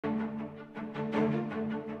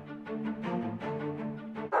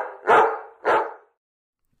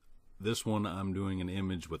This one I'm doing an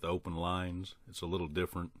image with open lines. It's a little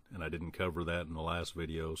different, and I didn't cover that in the last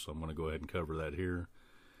video, so I'm going to go ahead and cover that here.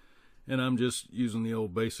 And I'm just using the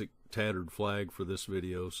old basic tattered flag for this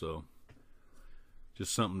video, so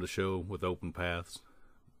just something to show with open paths.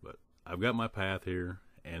 But I've got my path here,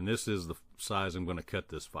 and this is the size I'm going to cut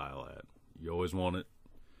this file at. You always want it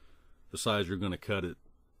the size you're going to cut it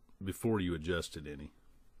before you adjust it any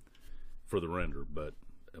for the render. But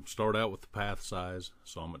I'll start out with the path size,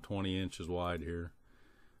 so I'm at 20 inches wide here.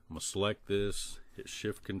 I'm going to select this, hit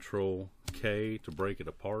Shift Control K to break it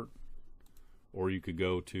apart, or you could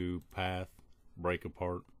go to Path, Break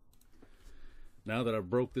Apart. Now that I've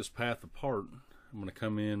broke this path apart, I'm going to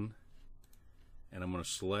come in and I'm going to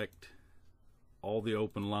select all the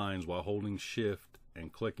open lines while holding Shift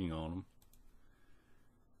and clicking on them.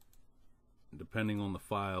 Depending on the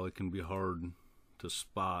file, it can be hard to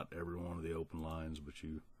spot every one of the open lines, but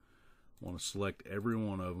you want to select every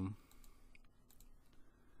one of them.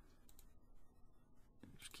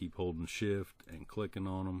 Just keep holding Shift and clicking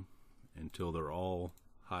on them until they're all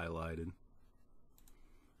highlighted.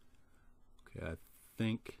 Okay, I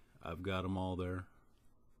think I've got them all there.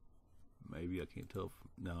 Maybe, I can't tell if,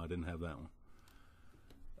 no, I didn't have that one.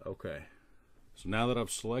 Okay, so now that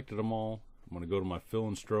I've selected them all, I'm going to go to my fill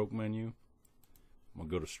and stroke menu. I'm going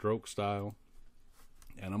to go to stroke style,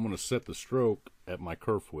 and I'm going to set the stroke at my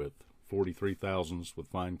kerf width. 43 thousandths with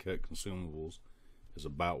fine cut consumables is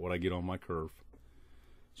about what I get on my kerf.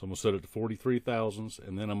 So I'm going to set it to 43 thousandths,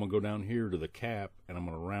 and then I'm going to go down here to the cap, and I'm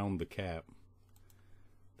going to round the cap.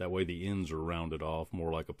 That way the ends are rounded off,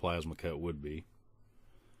 more like a plasma cut would be.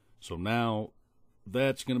 So now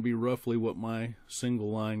that's going to be roughly what my single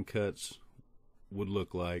line cuts would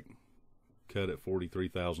look like, cut at 43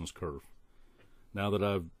 thousandths kerf. Now that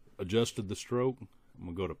I've adjusted the stroke, I'm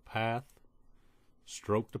going to go to Path,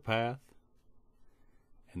 Stroke to Path,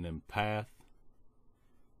 and then Path,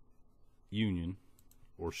 Union,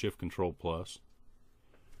 or Shift Control Plus.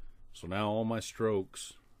 So now all my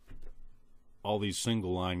strokes, all these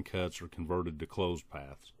single line cuts are converted to closed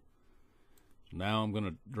paths. So now I'm going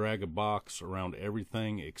to drag a box around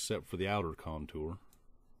everything except for the outer contour.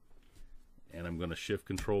 And I'm going to Shift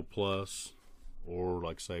Control Plus, or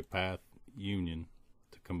like say Path, Union,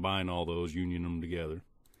 to combine all those, union them together.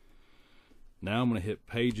 Now I'm going to hit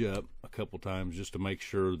Page Up a couple times just to make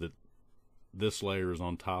sure that this layer is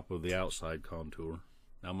on top of the outside contour.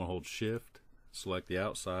 Now I'm going to hold Shift, select the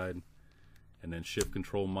outside, and then Shift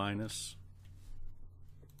Control minus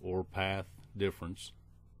or Path difference.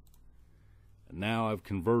 And now I've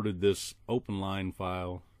converted this open line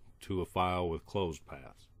file to a file with closed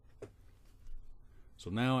paths. So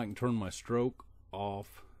now I can turn my stroke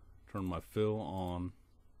off, turn my fill on,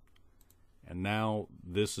 and now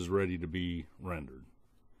this is ready to be rendered.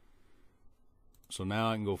 So now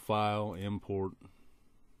I can go File, Import.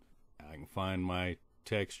 I can find my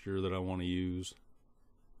texture that I want to use.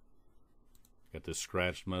 Got this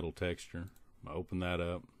scratched metal texture. I open that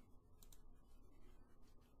up.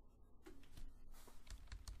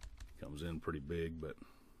 Comes in pretty big, but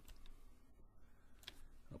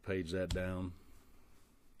I'll page that down.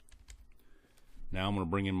 Now I'm going to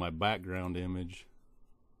bring in my background image,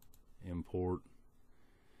 import.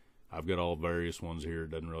 I've got all various ones here.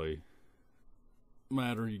 It doesn't really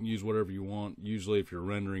matter. You can use whatever you want. Usually if you're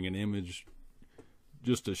rendering an image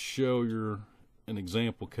just to show an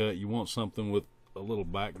example cut, you want something with a little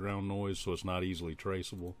background noise so it's not easily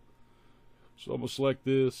traceable. So I'm going to select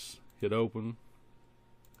this, hit open,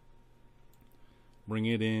 bring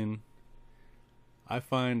it in. I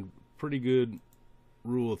find pretty good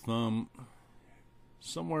rule of thumb,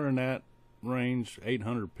 somewhere in that range,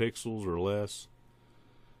 800 pixels or less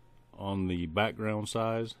on the background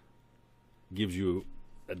size gives you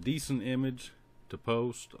a decent image to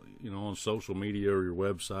post, on social media or your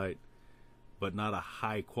website, but not a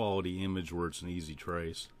high quality image where it's an easy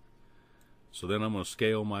trace. So then I'm going to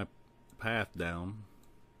scale my path down.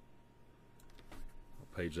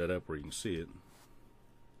 I'll page that up where you can see it.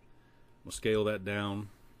 I'm going to scale that down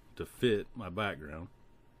to fit my background.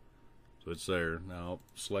 So it's there. Now I'll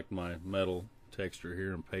select my metal texture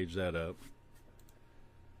here and page that up.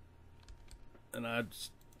 And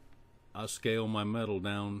I scale my metal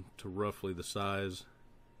down to roughly the size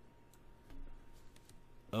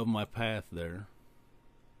of my path there.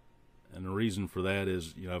 And the reason for that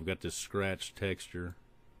is, I've got this scratch texture.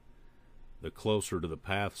 The closer to the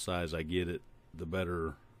path size I get it, the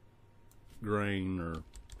better grain or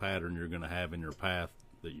pattern you're going to have in your path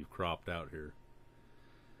that you've cropped out here.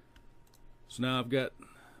 So now I've got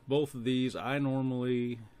both of these. I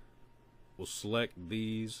normally will select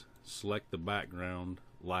these, select the background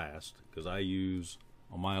last, because I use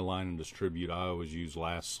on my align and distribute, I always use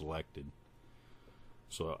last selected.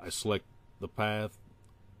 So I select the path,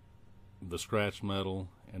 the scratch metal,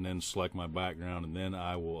 and then select my background, and then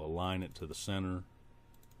I will align it to the center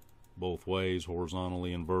both ways,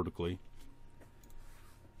 horizontally and vertically.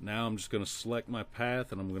 Now I'm just going to select my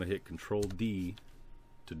path, and I'm going to hit Control D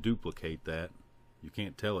to duplicate that. You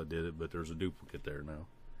can't tell it did it, but there's a duplicate there now.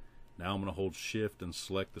 Now I'm going to hold Shift and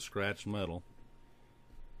select the scratch metal,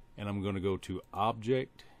 and I'm going to go to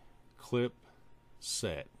Object, Clip,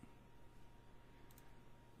 Set.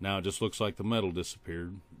 Now it just looks like the metal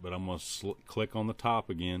disappeared, but I'm going to click on the top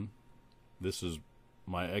again. This is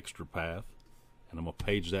my extra path, and I'm going to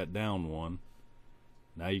page that down one.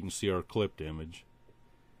 Now you can see our clipped image.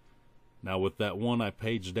 Now with that one I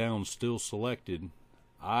paged down still selected,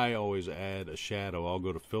 I always add a shadow. I'll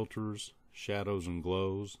go to Filters, Shadows and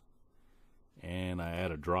Glows, and I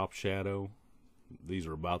add a drop shadow. These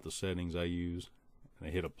are about the settings I use. And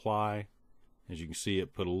I hit Apply. As you can see,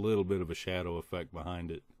 it put a little bit of a shadow effect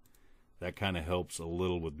behind it. That kind of helps a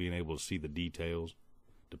little with being able to see the details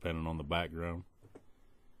depending on the background.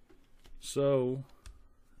 So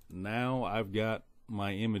now I've got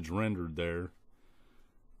my image rendered there.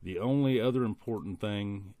 The only other important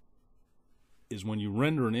thing is when you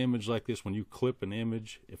render an image like this, when you clip an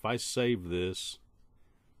image, if I save this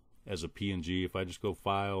as a PNG, if I just go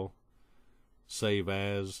File, Save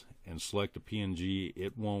As, and select a PNG,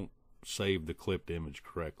 it won't save the clipped image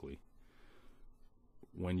correctly.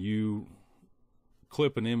 When you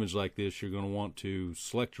clip an image like this, you're going to want to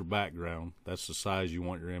select your background. That's the size you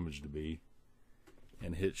want your image to be,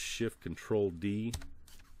 and hit Shift Control D,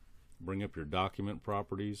 bring up your document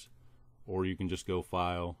properties, or you can just go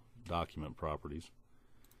File, Document Properties.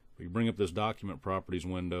 But you bring up this document properties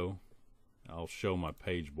window. I'll show my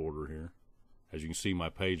page border here. As you can see, my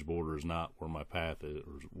page border is not where my path is,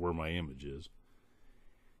 or where my image is.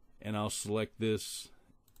 And I'll select this.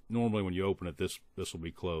 Normally when you open it, this will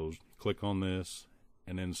be closed. Click on this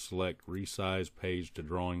and then select Resize Page to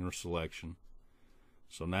Drawing or Selection.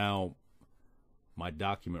 So now my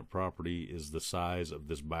document property is the size of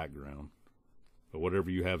this background. But whatever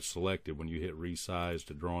you have selected, when you hit Resize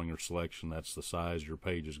to Drawing or Selection, that's the size your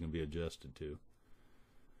page is going to be adjusted to.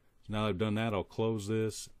 So now I've done that, I'll close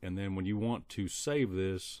this, and then when you want to save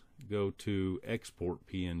this, go to Export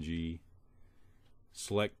PNG,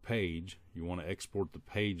 select Page. You want to export the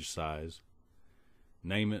page size,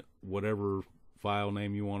 name it whatever file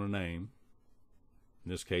name you want to name.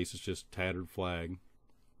 In this case it's just Tattered Flag,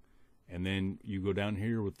 and then you go down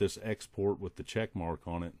here with this export with the check mark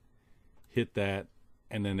on it, hit that,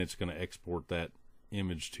 and then it's going to export that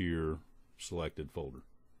image to your selected folder.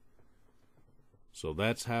 So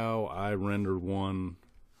that's how I render one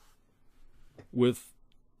with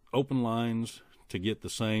open lines to get the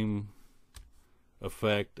same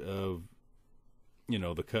effect of, you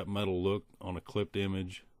know, the cut metal look on a clipped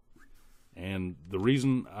image. And the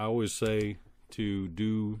reason I always say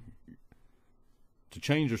to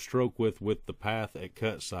change your stroke width with the path at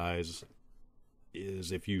cut size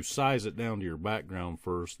is if you size it down to your background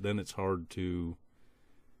first, then it's hard to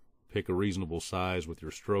pick a reasonable size with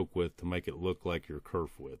your stroke width to make it look like your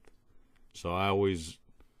kerf width. So I always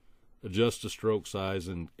adjust the stroke size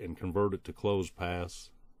and convert it to closed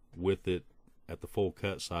paths with it at the full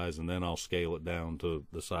cut size, and then I'll scale it down to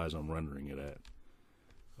the size I'm rendering it at.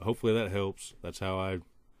 Hopefully that helps. That's how I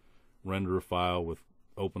render a file with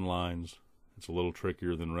open lines. It's a little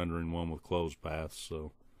trickier than rendering one with closed paths,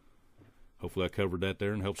 so hopefully I covered that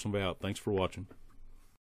there and helped somebody out. Thanks for watching.